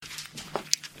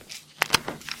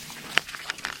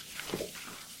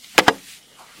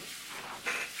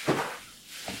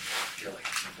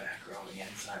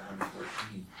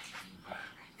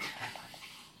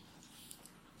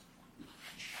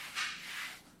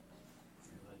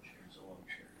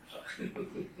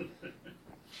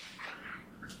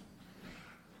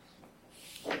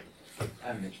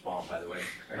I'm Mitch Vaum, by the way.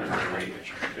 Are you ready to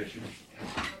transition?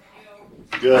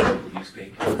 Good.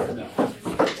 Newspaper? No. No.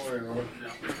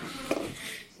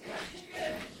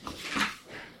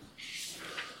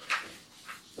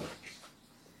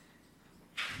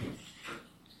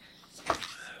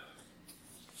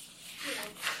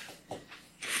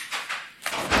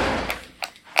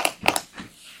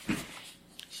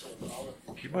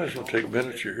 You might as well take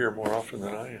minutes. You're here more often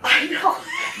than I am. I know.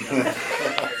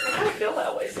 I feel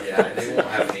that way sometimes. Yeah, they won't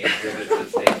have any exhibits at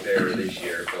State Fair this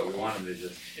year, but we want him to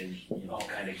just,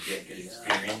 kind of get good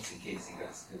experience in case he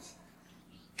goes, because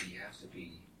he has to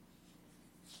be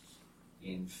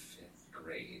in 5th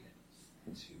grade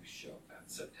to show up at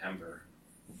September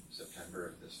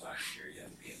of this last year. You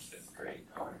have to be in 5th grade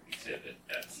on exhibit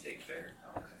at State Fair.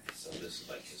 Okay. So this is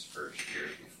like his first year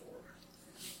before.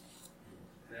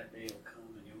 That day will come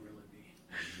and you'll really be.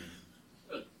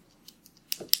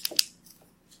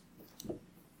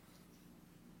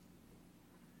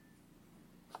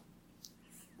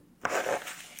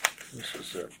 This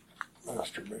is their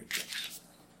master matrix.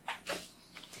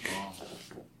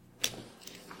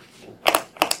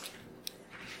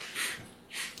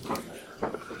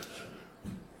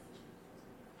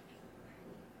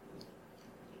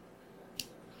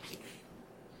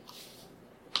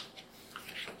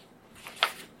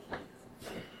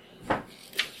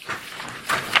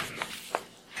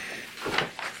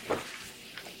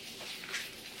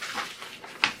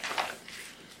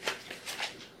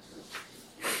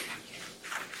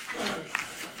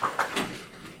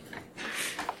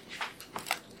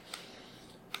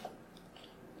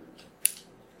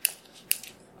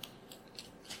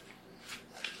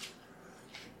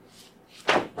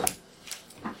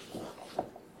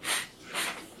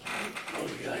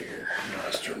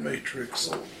 Matrix.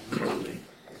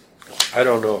 I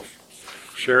don't know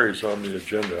if Sherry's on the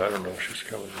agenda. I don't know if she's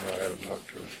coming or not. I haven't talked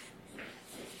to her.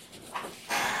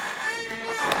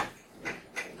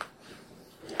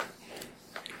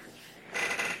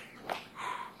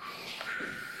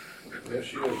 There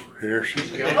she is. Here she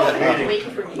is. Oh,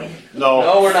 waiting for me.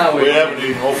 No, we're not we waiting. haven't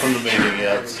even opened the meeting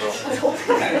yet, so.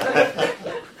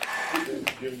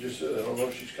 Jim just said, I don't know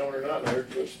if she's coming or not, I heard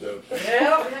footsteps.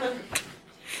 Yeah.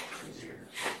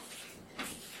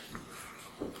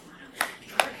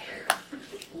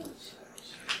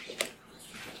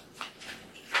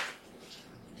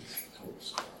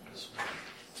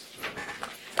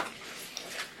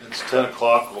 It's 10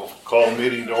 o'clock, we'll call the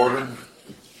meeting to order. I'll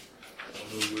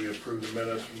move we approve the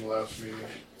minutes from the last meeting.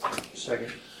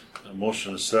 Second. A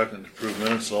motion is second to approve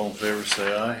minutes, all in favor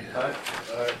say aye. Aye.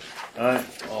 Aye. Aye,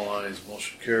 all ayes,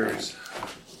 motion carries.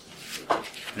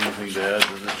 Anything to add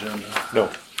to the agenda? No.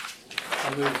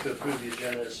 I move to approve the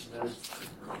agenda as submitted.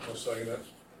 I'll second that.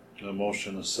 A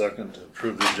motion is second to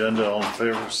approve the agenda, all in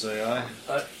favor say aye.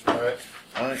 Aye. Aye.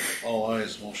 Aye, all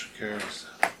ayes, motion carries.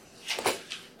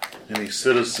 Any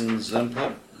citizens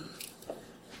input?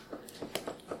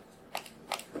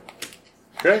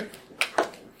 Okay.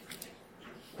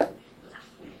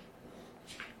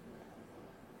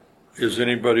 Is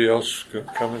anybody else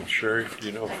coming, Sherry? Do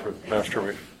you know for master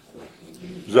matrix?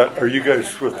 Are you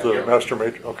guys with the master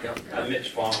matrix? Okay. I'm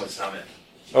Mitch Vaum with Summit.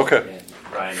 Okay. And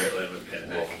Brian Ritlin with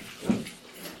Pinnacle.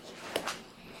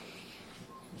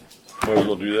 Might as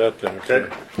well do that then. Okay,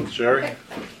 Sherry?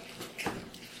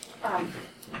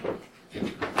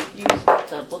 You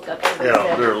to look up the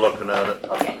Yeah, they're looking at it.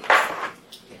 Okay.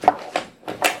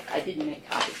 I didn't make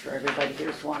copies for everybody.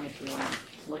 Here's one if you want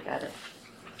to look at it.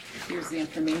 Here's the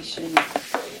information.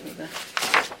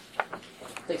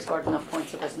 They scored enough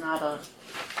points. It was not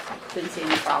didn't see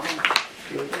any problem.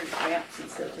 Here's ramps and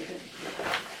stuff.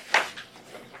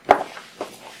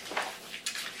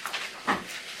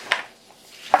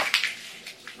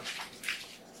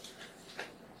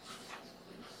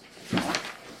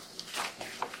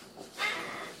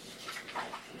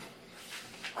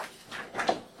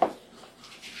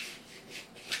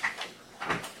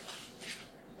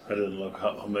 I didn't look,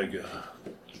 how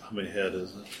many head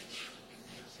is it?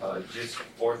 Just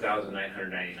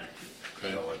 4,999.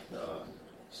 Okay. So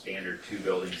standard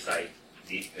 2-building site,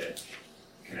 deep pit,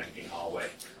 connecting hallway.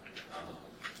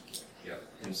 Yeah,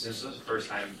 and since this is the first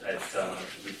time that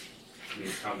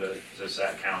we've come to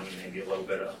Sac County, maybe a little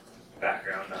bit of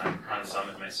background on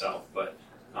Summit myself, but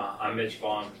I'm Mitch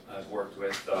Vaum. I've worked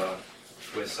with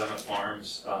Summit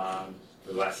Farms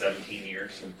for the last 17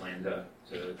 years and plan to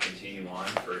continue on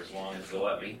for as long as they'll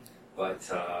let me. But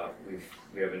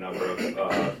we have a number of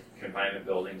confinement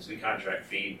buildings. We contract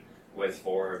feed with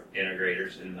 4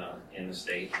 integrators in the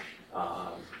state,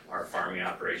 our farming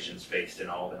operations based in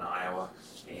Alden, Iowa,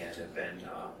 and have been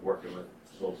working with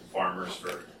local farmers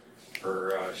for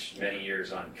many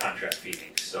years on contract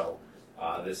feeding. So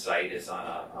this site is on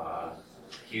a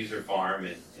Huser farm,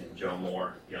 and Joe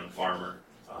Moore, young farmer,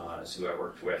 is who I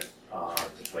worked with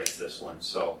to place this one.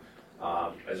 So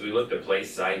as we looked at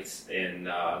place sites, and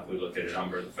we looked at a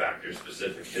number of the factors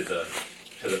specific to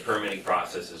the permitting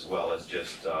process, as well as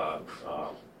just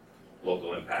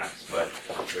local impacts, but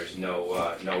there's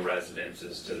no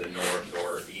residences to the north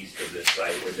or east of this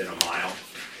site within a mile.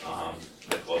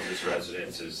 The closest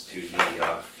residence is to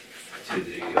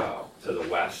the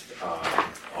west.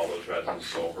 All those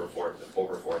residences over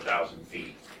 4,000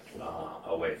 feet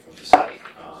away from the site.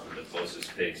 The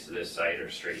closest pigs to this site are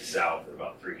straight south, at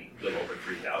about little over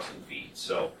 3,000 feet.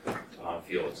 So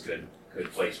feel it's good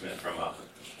placement from a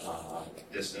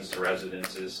distance to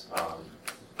residences.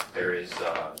 There is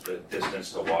the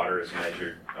distance to water is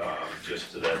measured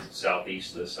just to the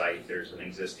southeast of the site. There's an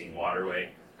existing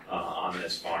waterway on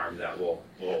this farm that will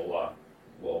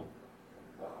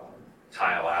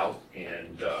tile out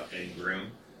and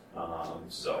groom.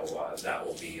 So that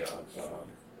will be a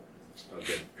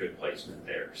good placement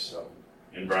there. So,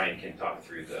 and Brian can talk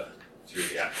through the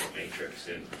actual matrix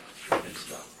and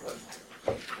stuff.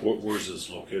 But Where's this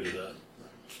located at?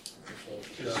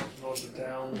 Just north of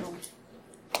town. No.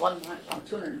 One on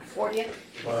 240th.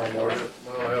 Mile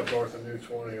half north of New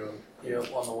 20 on.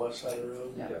 Yep, on the west side of the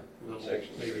road. Yeah.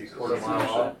 Maybe a quarter mile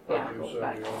off. Yeah, New goes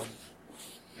back. 71.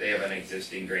 they have an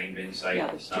existing grain bin site Yeah,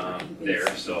 there's two grain bins.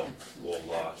 there, so we'll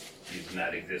using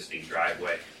that existing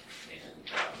driveway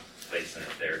and placing it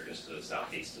there just to the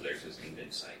southeast of their existing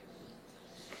bin site.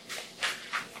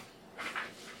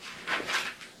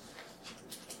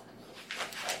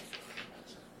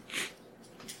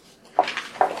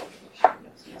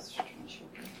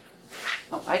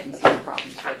 Oh, I didn't see any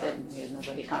problems with it, and we had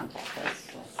nobody contact us,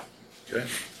 so. Okay.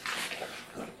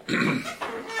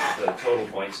 The total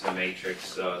points in the matrix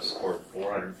scored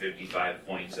 455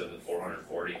 points of the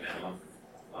 440 minimum.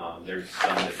 There's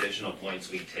some additional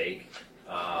points we take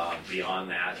beyond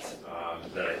that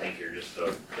that I think are just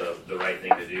the right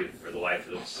thing to do for the life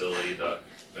of the facility. The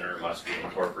manure must be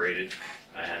incorporated,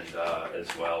 and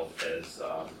as well as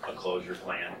a closure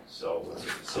plan. So if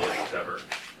the facility's ever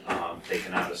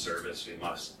taken out of service, we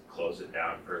must close it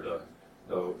down per the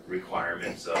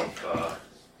requirements of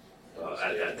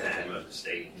at that time of the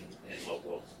state and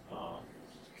local.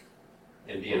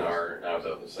 And DNR, I was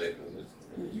at the site visit,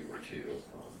 and you were too.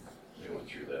 They went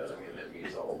through that. I mean, it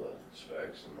meets all the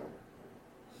specs and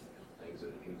things that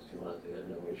it needs to on it. They had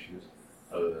no issues.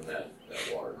 Other than that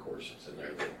water course that's in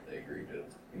there, they agreed to,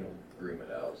 groom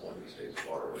it out as long as it stays a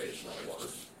waterway. It's not a water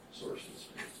source.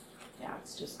 Yeah,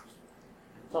 it's just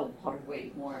the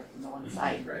waterway more from the one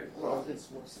side. Right. Road is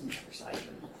worse than the other side.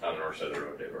 On the north side of the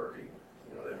road, they've already,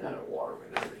 they've got a waterway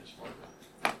there. They just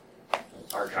want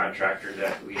Our contractor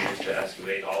that we use to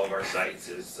excavate all of our sites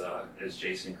is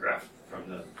Jason Kreff from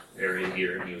the area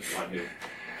here, and he was one who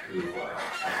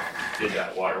did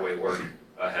that waterway work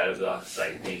ahead of the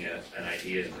site being an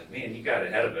idea. He's like, man, you got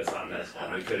ahead of us on this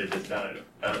one. We could have just done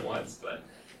it once, but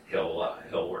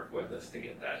he'll work with us to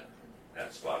get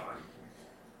that spot on.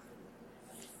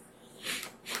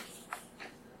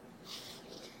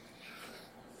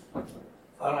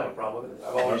 I don't have a problem with it.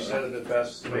 I've always said it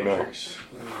best matrix.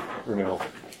 Renell,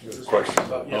 question?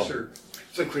 Yes, sir.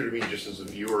 It's unclear to me, just as a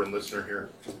viewer and listener here,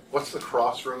 what's the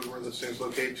crossroad where this thing's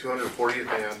located? 240th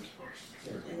and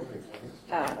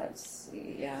Let's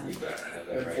see, yeah. You better have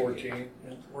that right. 14?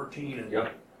 14 and.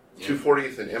 Yep.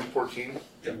 240th and M14?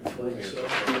 So,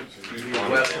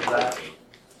 west of that.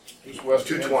 Just west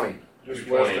 220. Just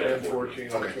west of 220.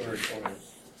 M14 on Okay. 220.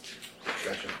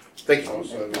 Gotcha. Thank you.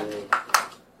 Outside of the road.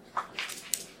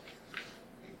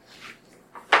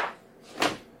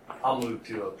 I'll move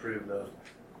to approve the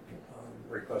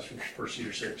request for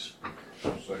Cedar 6.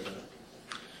 Second.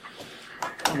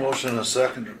 A motion and a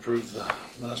second to approve the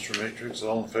master matrix.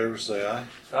 All in favor, say aye.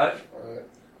 All right. All right.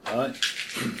 Aye.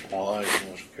 All ayes,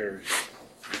 motion carries.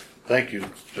 Thank you,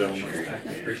 gentlemen.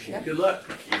 Appreciate it. Good luck.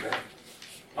 You bet.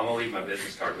 I'm gonna leave my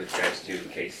business card with you guys too, in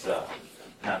case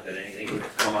not that anything would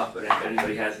come up, but if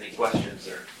anybody has any questions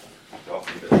or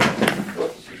welcome to.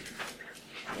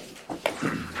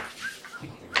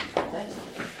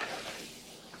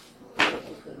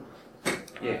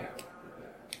 Yeah.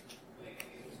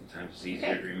 Sometimes it's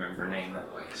easier to remember a name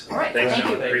that way. So. All right, Thanks, thank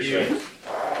gentlemen. you. Appreciate it.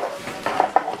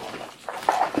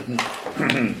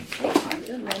 Okay, I'm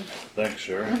good then. Thanks,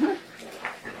 Sherry.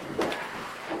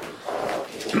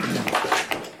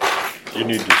 Do you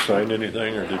need to sign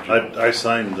anything, or did you? I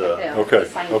signed, Yeah, Okay,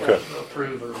 sign okay. the-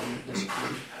 Approve or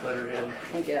disapprove. letterhead.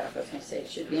 Yeah, I was gonna say, it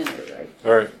should be in there, right?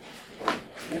 All right.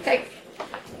 Okay.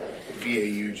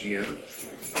 VAUGN.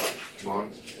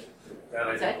 Vaughn. That I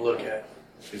What's that? didn't look at.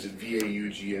 Is it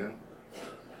VAUGN?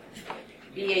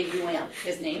 VAUM,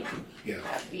 his name? Yeah.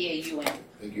 VAUM.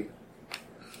 Thank you.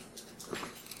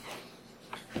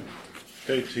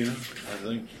 Okay, Tina, I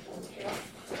think.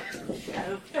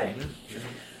 Okay.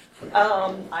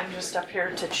 I'm just up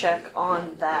here to check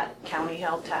on that county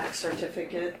held tax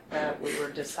certificate that we were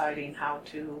deciding how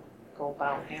to go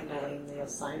about handling the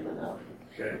assignment of.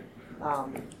 Okay.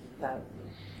 That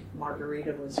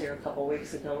Margarita was here a couple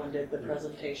weeks ago and did the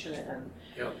presentation, and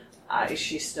Yep.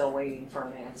 she's still waiting for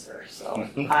an answer. So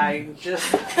I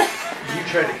just, You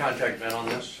tried to contact Ben on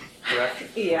this, correct?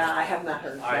 yeah, I have not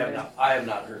heard from I have him. not. I have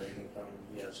not heard anything from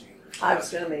him yet either. So I was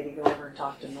gonna maybe go over and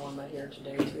talk to Norma here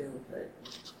today too, but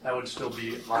that would still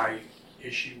be my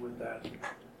issue with that.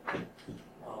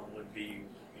 Would be,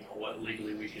 you know, what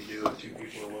legally we can do if two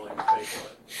people are willing to pay for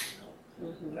it. You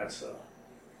know? mhm. That's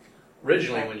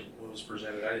originally when it was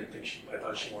presented, I didn't think I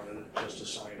thought she wanted it just to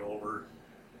sign over.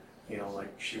 You know, like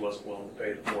she wasn't willing to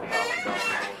pay the $4,000 or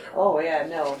whatever. Oh yeah,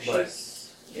 no, But-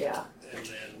 she's yeah. And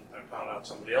then I found out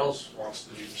somebody else wants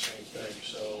to do the same thing,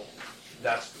 so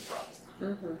that's the problem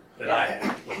Mm-hmm. that I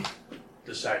have with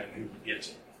deciding who gets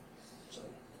it. So,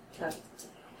 Okay.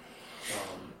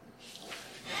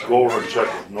 Go over and check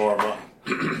with Norma,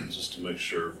 just to make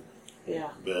sure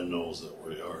Yeah. Ben knows that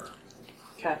we are.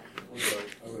 Okay.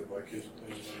 I would like his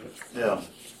opinion on it. Yeah.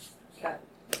 Okay.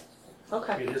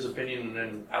 Okay. Get his opinion, and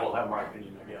then I will have my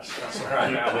opinion, I guess. That's where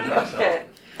I'm at with that. So. Okay.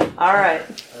 All right.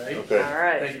 All right. Okay. All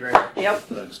right. Thank you very much. Yep.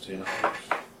 Thanks, Tina.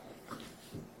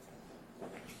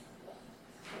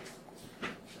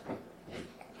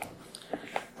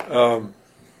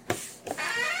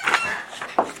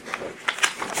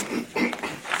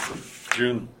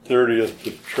 June 30th,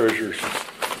 the treasurer's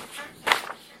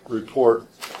report,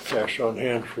 cash on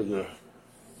hand for the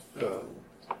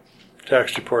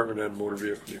tax department and motor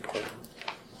vehicle department.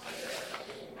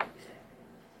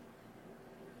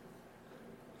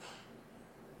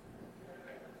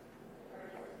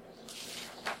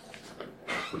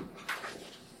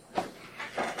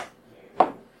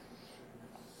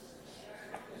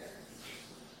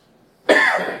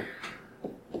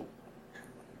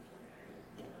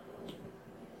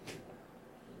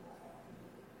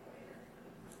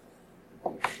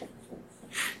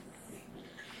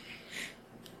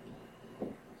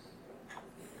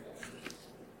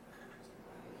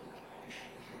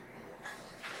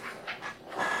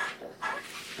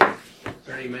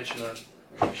 Ernie mentioned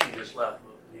she just left.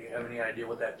 But do you have any idea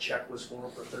what that check was for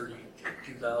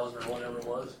 32,000 or whatever it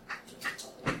was?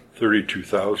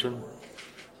 32,000.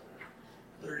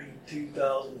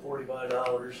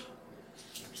 $32,045.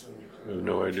 I have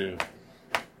no idea.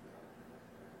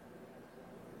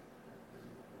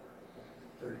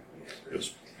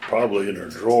 It's probably in her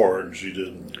drawer and she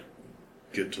didn't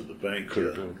get to the bank Could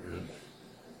have yet. been.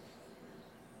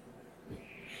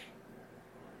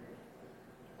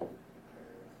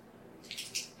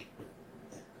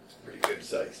 Pretty good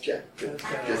sized check. That's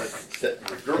kinda Just set in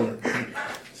the drawer.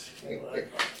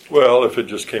 Well, if it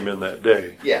just came in that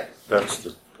day, Yeah. that's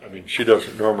the. I mean, she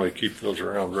doesn't normally keep those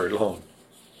around very long.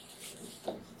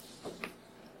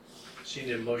 She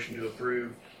need a motion to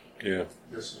approve. Yeah.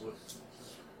 This is what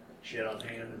she had on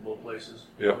hand in both places.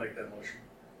 Yep. I'll make that motion.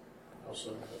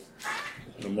 Also,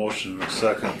 A motion and a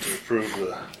second to approve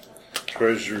the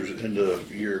treasurer's end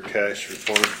of year cash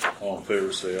report. All in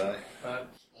favor, say aye.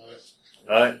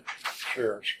 Aye.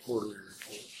 Sheriff's quarterly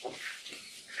report.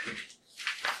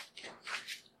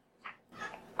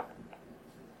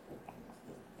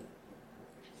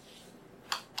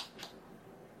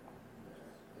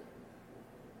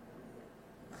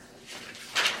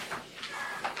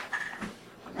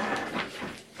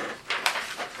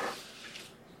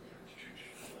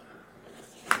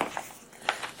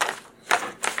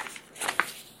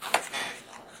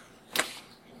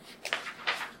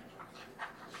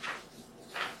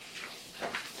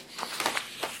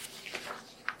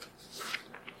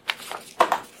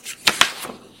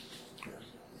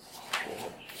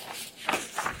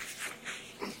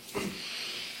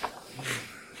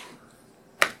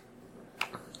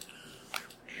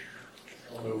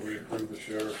 I'll move we approve the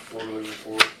sheriff's quarterly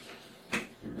report.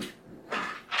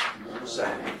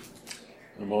 Second.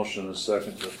 A motion and a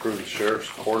second to approve the sheriff's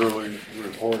quarterly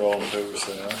report. All in favor,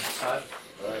 say aye.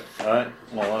 Aye. Aye.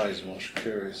 All ayes, motion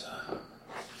carries.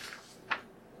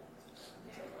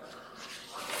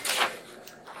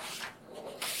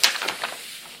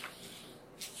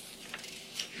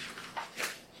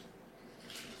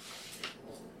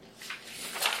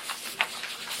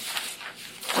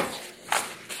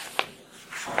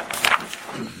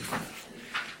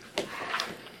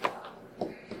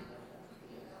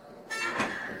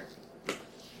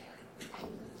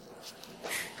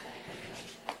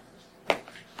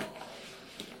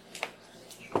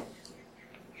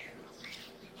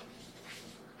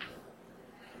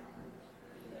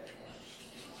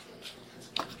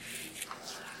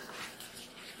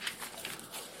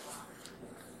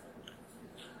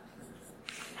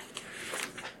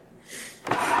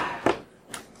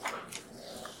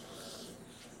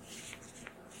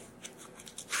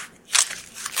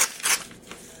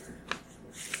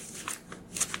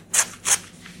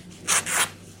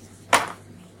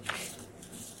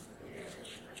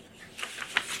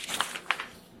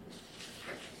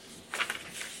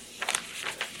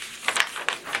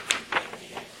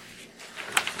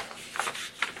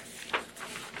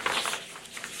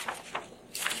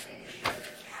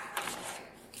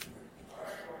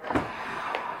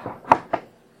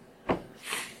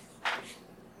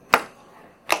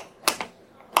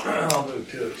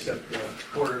 to accept the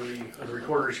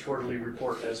recorder's quarterly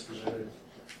report as presented.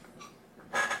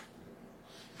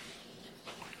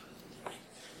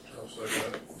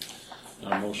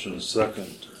 A motion is second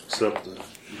to accept the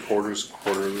recorder's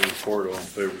quarterly report. All in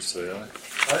favor, say aye.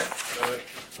 Aye.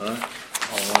 Aye.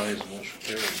 All ayes, motion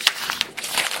carries.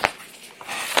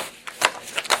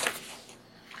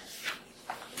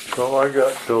 That's all I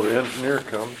got till the engineer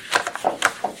comes.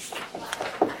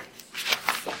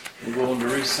 We'll go into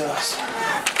recess.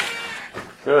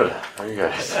 Good. How are you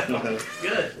guys?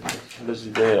 Good.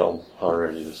 Busy day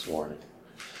already this morning.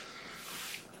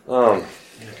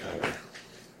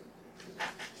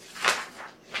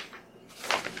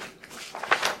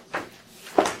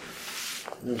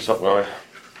 There's something I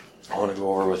want to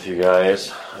go over with you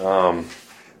guys. I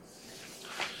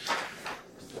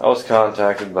was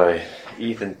contacted by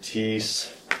Ethan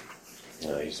Teese.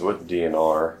 He's with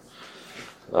DNR,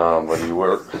 but he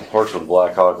works with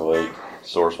Black Hawk Lake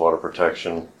Source Water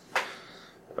Protection.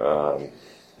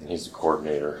 He's the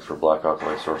coordinator for Black Hawk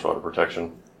Lake Source Water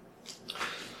Protection.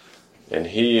 And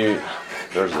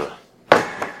there's a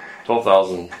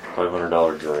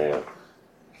 $12,500 grant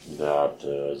that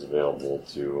is available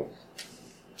to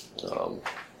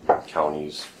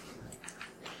counties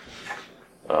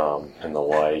and the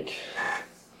like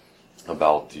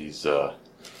about these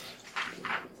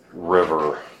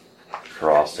river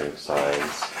crossing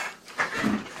signs.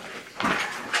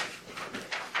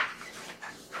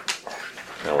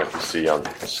 Kind of like you see on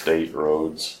the state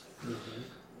roads.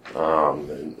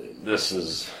 And this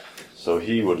is, so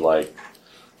he would like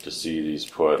to see these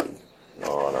put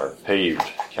on our paved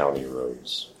county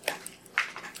roads.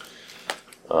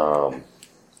 So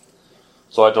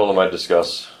I told him I'd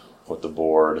discuss with the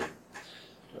board.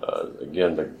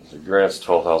 Again, the grant's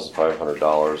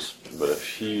 $12,500, but if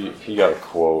he got a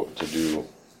quote to do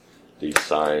these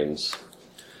signs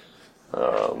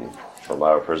from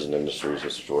Iowa Prison Industries,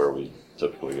 which is where we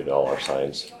typically get all our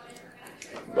signs,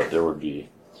 but there would be,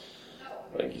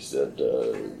 I think he said, Yeah,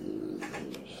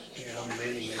 I'm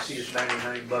bidding. I see it's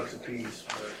 $99 a piece,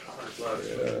 but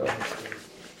 $100.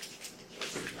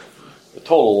 the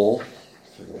total,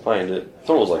 if I can find it, the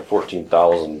total was like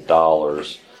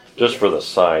 $14,000 just for the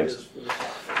signs.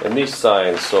 And these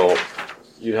signs, so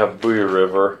you have Booyer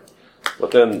River,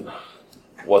 but then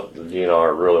what the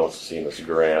DNR really wants to see in this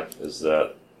grant is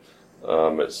that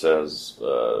it says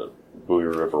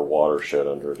Booyer River watershed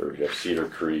under it, or you have Cedar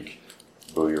Creek,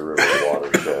 Booyer River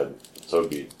watershed. So it'd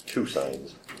be two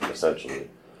signs, essentially.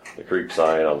 The creek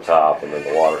sign on top and then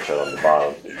the watershed on the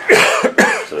bottom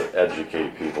to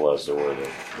educate people as to where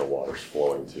the water's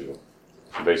flowing to.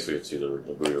 So basically it's either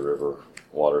the Booyer River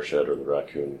watershed or the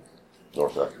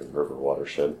North Raccoon River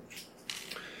watershed.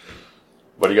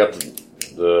 But he got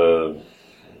the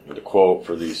quote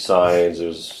for these signs. It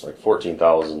was like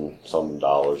 $14,000 some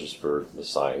just for the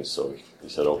signs. So he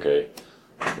said, okay,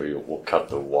 we'll cut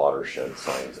the watershed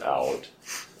signs out.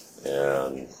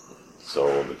 And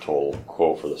so the total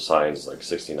quote for the signs is like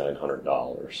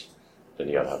 $6,900. Then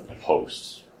you gotta have the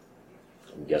posts.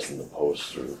 I'm guessing the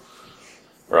posts are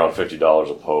around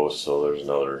 $50 a post, so there's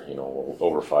another,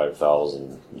 over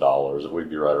 $5,000. It would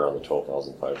be right around the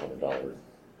 $12,500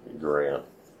 grant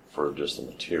for just the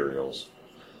materials.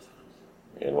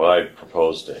 And what I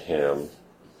proposed to him,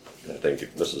 I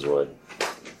think this is what I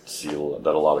see that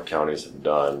a lot of counties have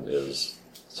done, is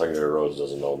secondary roads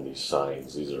doesn't own these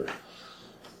signs. These are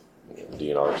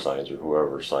DNR signs or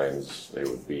whoever signs they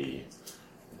would be.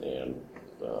 And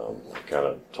I kind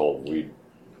of told them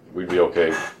we'd be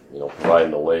okay,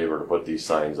 providing the labor to put these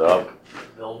signs up.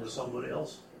 Bill them to somebody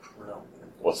else? Or no?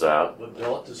 What's that? Would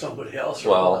bill it to somebody else? Or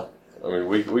Well, I mean,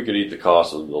 we could eat the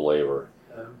cost of the labor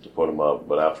not? to put them up,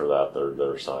 but after that,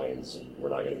 they're signs, and we're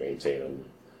not going to maintain them.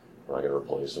 We're not going to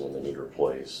replace them when they need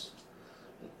replaced.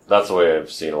 That's the way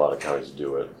I've seen a lot of counties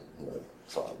do it.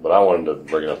 But I wanted to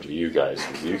bring it up to you guys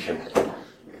because you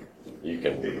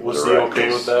can. Was he okay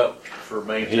with that for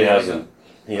maintaining?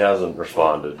 He hasn't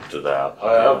responded to that.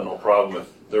 I have no problem if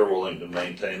they're willing to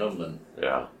maintain them and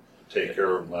Yeah. take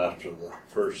care of them after the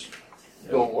first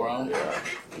go around. Yeah.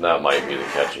 And that might be the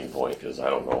catching point because I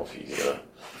don't know if he's gonna.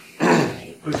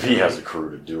 If he has a crew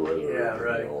to do it. Or, Yeah,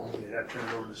 right. You know. You'd have to turn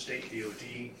it over to the state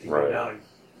DOT to Right. go down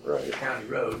Right. county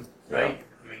road, right?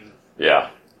 I mean, Yeah.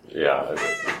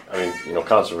 I mean,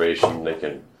 conservation, they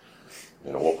can,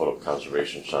 we'll put up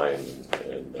conservation signs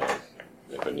and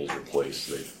if it needs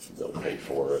replaced, they'll pay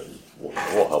for it. And we'll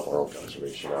help our own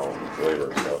conservation out with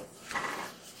labor and stuff.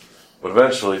 But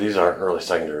eventually, these aren't really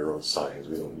secondary road signs.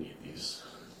 We don't need these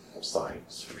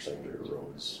signs for secondary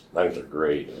roads. I think they're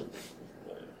great. I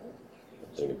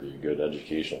think it'd be a good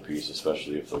educational piece,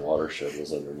 especially if the watershed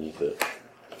was underneath it.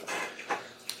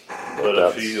 But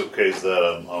if he okays that,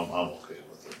 I'm okay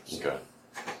with it. So. Okay.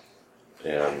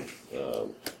 And,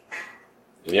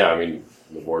 yeah, I mean,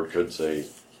 the board could say,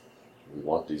 we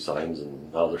want these signs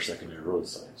and now they're secondary road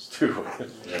signs too.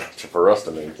 Yeah. For us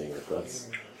to maintain if that's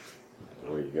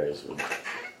the way you guys would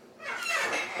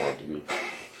want it to be.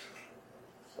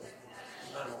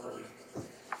 I don't really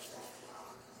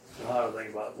know how to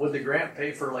think about it. Would the grant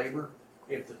pay for labor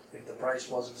if the price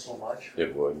wasn't so much?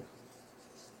 It would.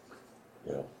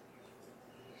 Yeah.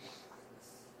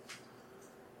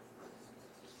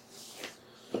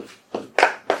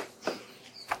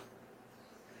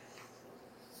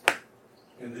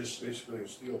 And this basically a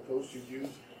steel post you'd use?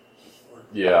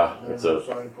 Yeah, it's a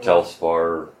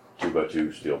Telspar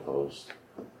 2x2 steel post.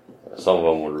 Some of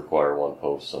them would require one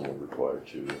post, some would require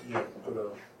two. You put a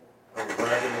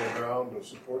wagon in the ground to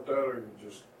support that, or you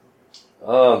just?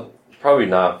 Probably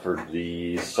not for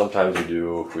these. Sometimes we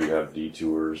do if we have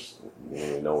detours.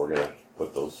 We know we're gonna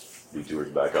put those detours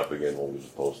back up again. We'll use a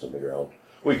post in the ground.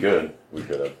 We could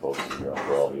have posts in the ground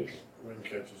for all these. Wind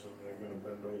catches them, they're gonna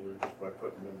bend over just by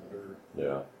putting them in the dirt.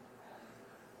 Yeah.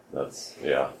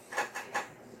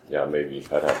 Yeah, maybe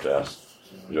I'd have to ask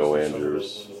Joe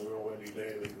Andrews. On a real windy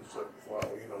day, they just like, wow,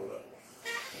 you know that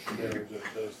damage that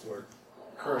it does to our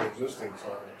current existing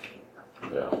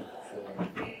signs. Yeah.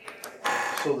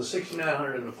 So the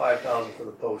 6,900 and the 5,000 for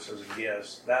the post, as a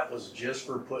guess, that was just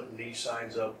for putting these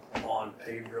signs up on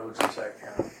paved roads in Sac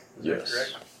County. Is Yes. that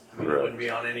correct? I mean, it Correct. wouldn't be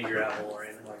on any gravel or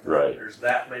anything like that. Right. There's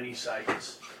that many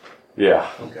sites. Yeah.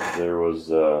 Okay. There was.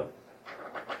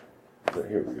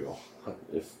 Here we go.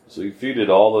 So you feeded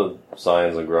all the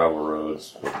signs on gravel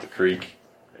roads with the creek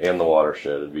and the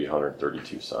watershed, it'd be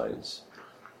 132 signs.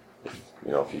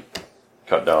 You know, if you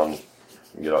cut down,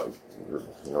 get out,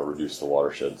 reduce the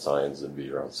watershed signs, it'd be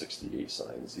around 68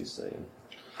 signs. He's saying,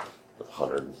 with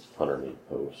 108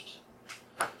 posts.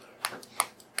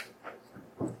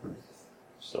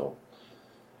 So.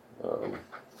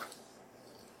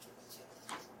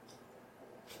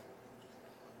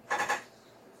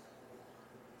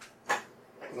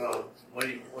 Well,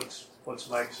 what's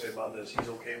Mike say about this? He's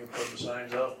okay with putting the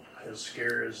signs up? His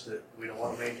scare is that we don't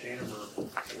want to maintain them, or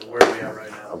where are we at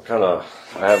right now?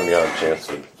 I haven't got a chance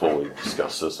to fully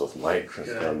discuss this with Mike.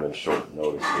 It's kind of been short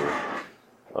notice here.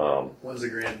 When's the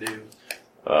grant due?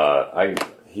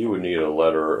 He would need a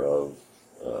letter of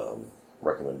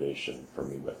recommendation from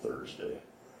me by Thursday.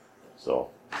 So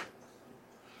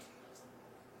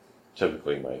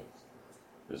typically Mike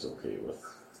is okay with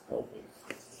helping.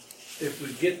 If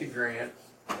we get the grant,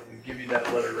 and we give you that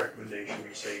letter of recommendation,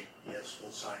 we say, yes,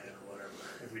 we'll sign it or whatever.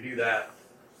 If we do that,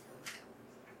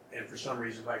 and for some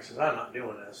reason Mike says, I'm not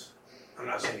doing this, I'm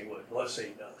not saying he would, but let's say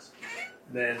he does,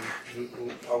 then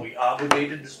are we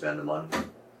obligated to spend the money?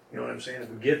 You know what I'm saying? If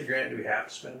we get the grant, do we have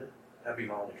to spend it? That'd be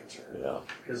my only concern. Yeah.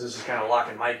 Because this is kind of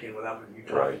locking Mike in without you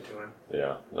talking to him.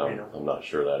 Yeah. I'm not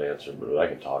sure that answer, but I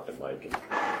can talk to Mike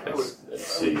and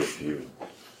see if you.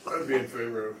 I'd be in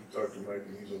favor of you talk to Mike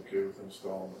and he's okay with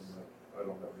installing them. I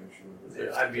don't have an issue with it.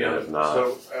 Yeah, I'd be And on if not,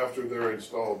 So after they're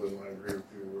installed, then I agree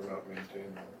with you, we're not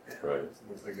maintaining them. right. I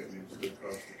don't think it needs to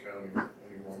cost the county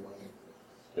any more money.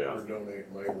 Yeah. Or donate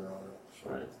labor on it.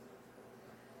 Right.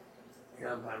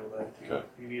 Yeah, I'm fine with that too. Okay.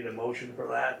 You need a motion for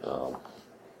that?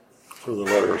 For the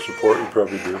letter of support, you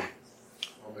probably do.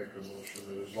 I'll make a motion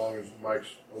that as long as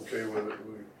Mike's okay with it,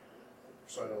 we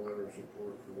sign a letter of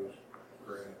support for this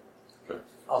grant.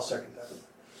 I'll second that.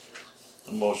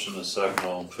 A motion and a second,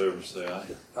 all in favor, say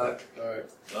aye. Alright,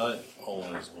 Aye. All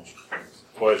ayes, motion carries.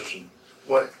 Question.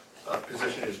 What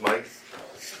position is Mike?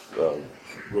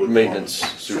 Maintenance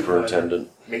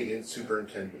superintendent, Maintenance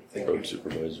superintendent. Thank road you.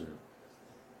 supervisor.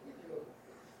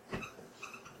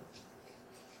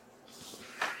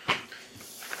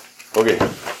 Okay,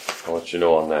 I'll let you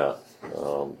know on that.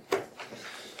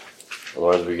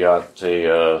 Otherwise, we got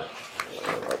a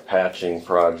patching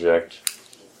project.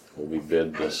 Will be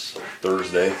bid this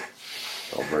Thursday.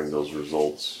 I'll bring those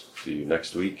results to you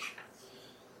next week.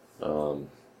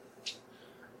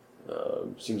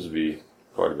 Seems to be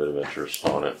quite a bit of interest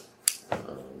on it.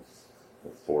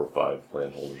 4 or 5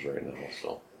 plan holders right now,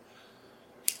 so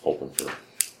hoping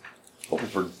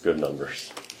for good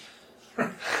numbers.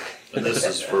 And this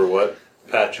is for what?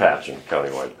 Patching,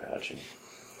 countywide patching.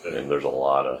 And there's a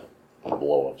lot of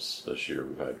blow-ups this year.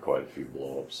 We've had quite a few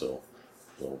blow-ups, so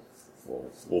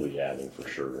we'll be adding for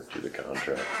sure to the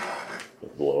contract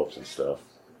with blow-ups and stuff.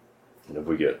 And if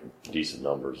we get decent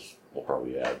numbers, we'll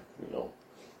probably add,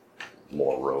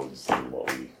 more roads than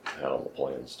what we had on the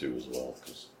plans too as well.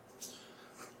 Cause,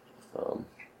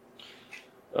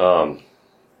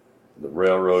 the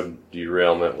railroad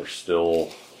derailment, we're still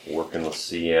working with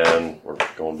CN. We're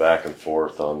going back and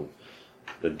forth on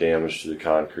the damage to the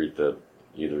concrete that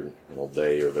either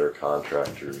they or their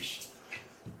contractors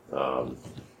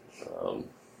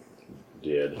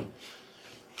did.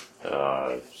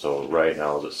 So right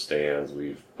now, as it stands,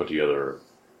 we've put together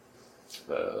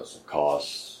some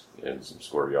costs and some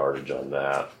square yardage on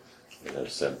that, and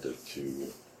have sent it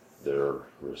to their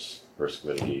risk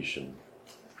mitigation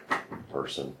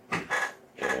person,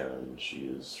 and she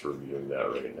is reviewing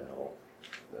that right now.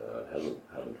 Haven't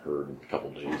heard in a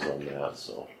couple days on that,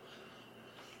 so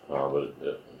but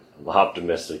I'm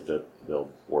optimistic that they'll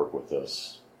work with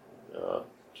us to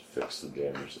fix the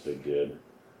damage that they did.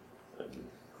 And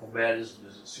How bad is it?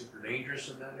 Is it super dangerous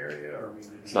in that area? Or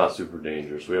it's not super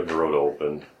dangerous. We have the road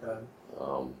open. Okay.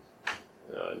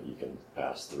 You can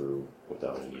pass through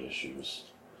without any issues.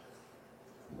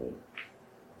 But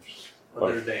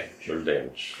there's damage. There's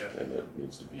damage, Okay. and it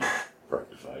needs to be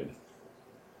rectified.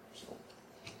 So,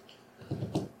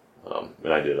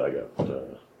 and I got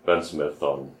Ben Smith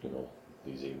on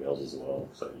these emails as well,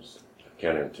 because I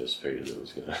can't anticipate it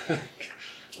was gonna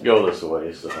go this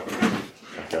way. So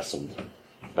I got some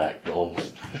backbone.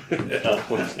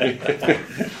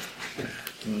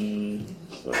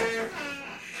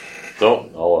 So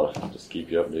I'll just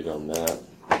keep you updated on that.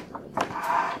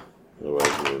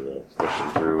 Otherwise, we're pushing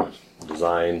through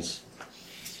designs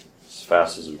as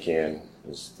fast as we can.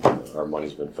 Our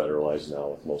money's been federalized now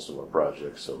with most of our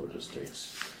projects, so it just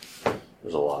takes.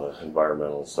 There's a lot of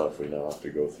environmental stuff we now have to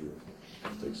go through.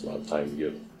 It takes a lot of time to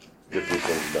get these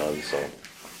things done. So,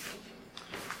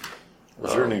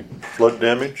 Was there any flood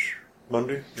damage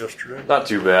yesterday? Not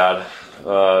too bad.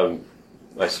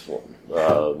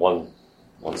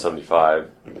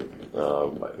 175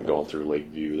 going through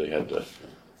Lakeview, they had to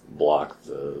block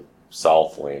the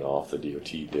south lane off. The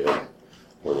DOT did,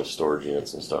 where the storage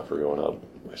units and stuff are going up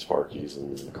by Sparky's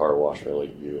and the car wash by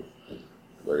Lakeview.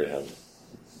 I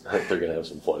think they're gonna have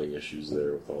some flooding issues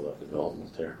there with all that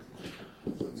development there.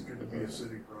 It's gonna be a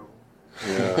city problem.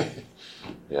 Yeah.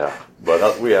 Yeah,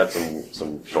 but we had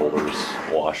some shoulders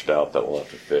washed out that we'll have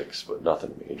to fix, but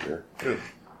nothing major. Good.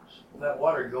 That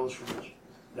water goes from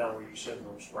down where you said in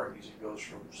those Sparkies, it goes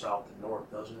from south to north,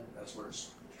 doesn't it? That's where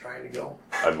it's trying to go.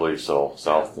 I believe so,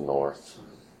 south to north.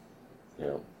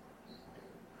 Yeah.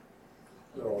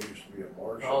 It all used to be a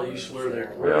marsh. All used where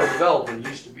they're Yeah. developing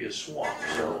used to be a swamp.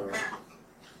 So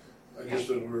I guess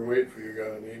that we were waiting for you,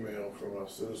 got an email from a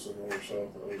citizen over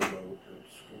south of Oakville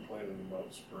that's complaining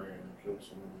about spraying and killed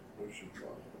some bushes.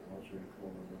 Wants me to come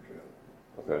over and look at it.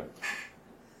 Okay.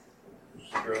 It's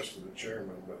addressed to the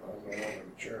chairman, but I'm no longer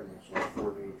the chairman, so I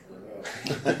forwarded it for now.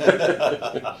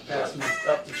 pass them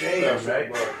up the chain, right?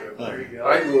 There you go. I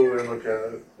can go over and look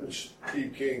at it. It's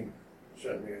Steve King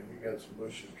sent me, and he got some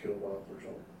bushes killed off or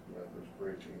something. That was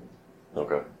spray team.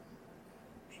 Okay.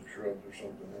 Some shrubs or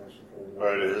something else.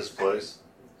 Right at his place.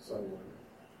 Somewhere.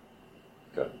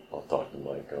 Okay. I'll talk to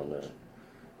Mike on that.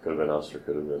 Could have been us, or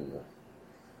could have been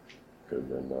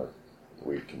the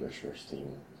weed commissioner's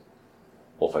team.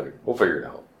 We'll figure it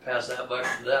out. Pass that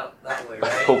bucket that way,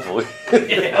 right? Hopefully.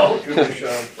 Yeah. Could be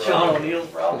Sean's problem. Sean O'Neill's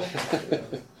problem.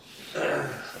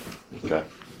 Okay.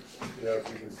 Yeah, if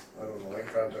you can, I don't know, I can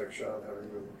contact Sean, have him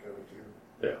go look at it too.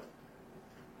 Yeah.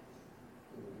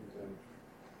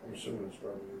 I'm assuming it's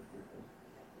probably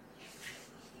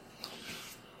people.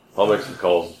 I'll make some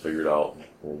calls and figure it out.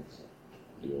 We'll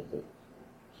deal with it.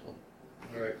 So.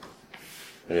 All right.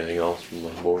 Anything else from the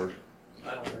board?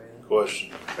 I don't know.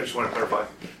 Question. I just want to clarify,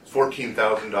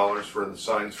 $14,000 for the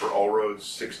signs for all roads,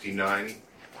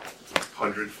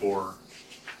 $6,900 for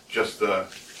just the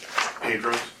paved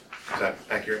roads? Is that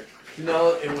accurate?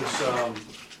 No, it was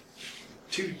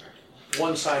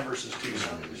one sign versus two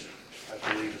signs, I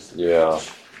believe. Is the Yeah.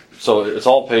 So it's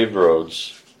all paved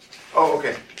roads. Oh,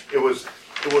 okay. It was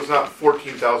not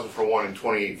 14,000 for one and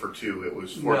 28 for two. It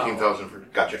was 14,000 for,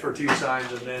 gotcha. for two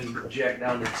signs, and then jack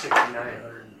down to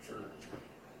 6,900 for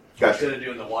Gotcha. instead of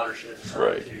doing the watershed sign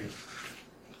Right. too.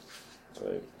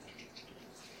 Right.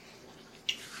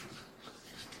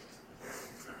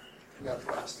 Got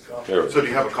plastic off. There we So do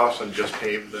you have a cost on just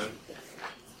paved then?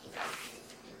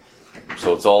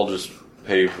 So it's all just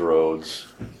paved roads,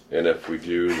 and if we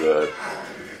do the,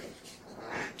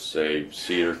 say,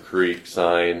 Cedar Creek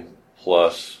sign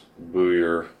plus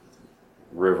Booyer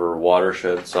River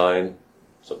watershed sign,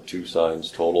 so 2 signs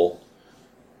total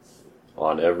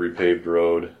on every paved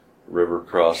road, river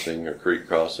crossing or creek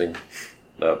crossing,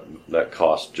 that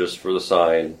cost just for the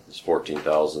sign is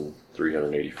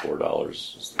 $14,384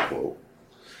 is the quote.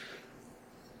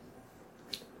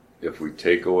 If we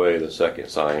take away the second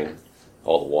sign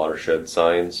all the watershed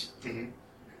signs. Mhm.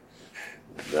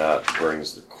 That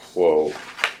brings the quote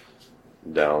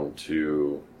down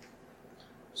to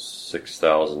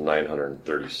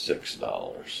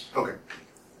 $6,936. Okay.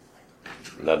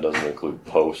 And that doesn't include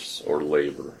posts or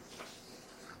labor.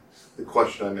 The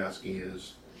question I'm asking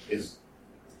is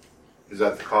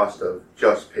that the cost of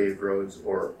just paved roads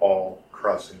or all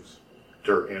crossings,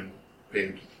 dirt and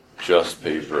paved? Just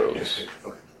paved roads.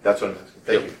 Okay, that's what I'm asking.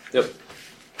 Thank you. Yep.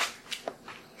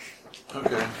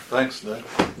 Okay, thanks, Nick.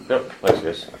 Yep. Thanks,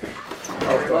 guys.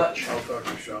 Very much. I'll talk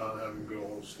to Sean, have him go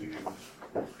on Steve.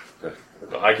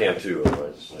 I can too.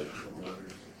 Otherwise,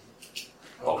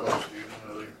 I'll call Steve,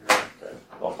 I think. okay.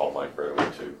 I'll call Mike right away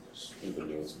too. 'Cause we've been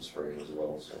doing some spraying as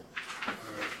well, so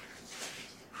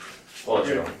I'll let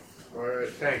you know. Alright,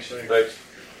 Thanks. Thanks.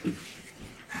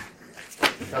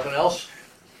 Nothing else?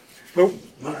 Nope.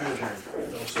 no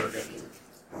second.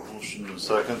 Motion and a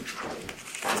second.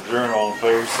 Adjourn, all in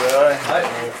favor, say aye.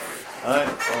 Aye. Aye,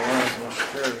 all ayes, motion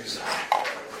carries.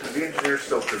 Does the engineer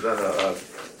still present a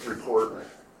report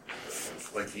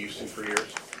like he used to for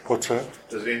years? What's that?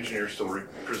 Does the engineer still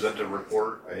present a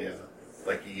report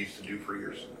like he used to do for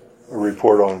years? A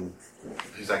report on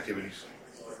His activities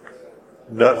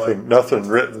nothing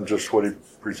written, just what he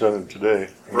presented today.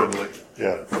 verbally?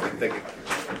 Yeah. Okay, thank you.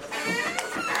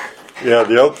 Yeah,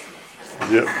 the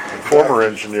former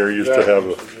engineer used to have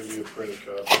a, Jack, give you a printed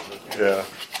copy of it. yeah.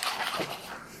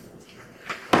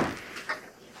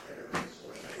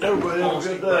 Everybody have a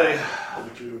good day.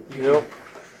 Yep.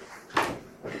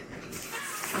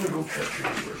 I'm gonna go cut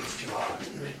trees where it's too hot. It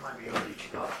might be already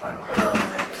too hot. I don't know.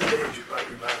 Today's your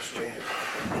last chance.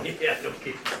 Yeah, no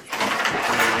kidding.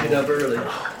 Get up early.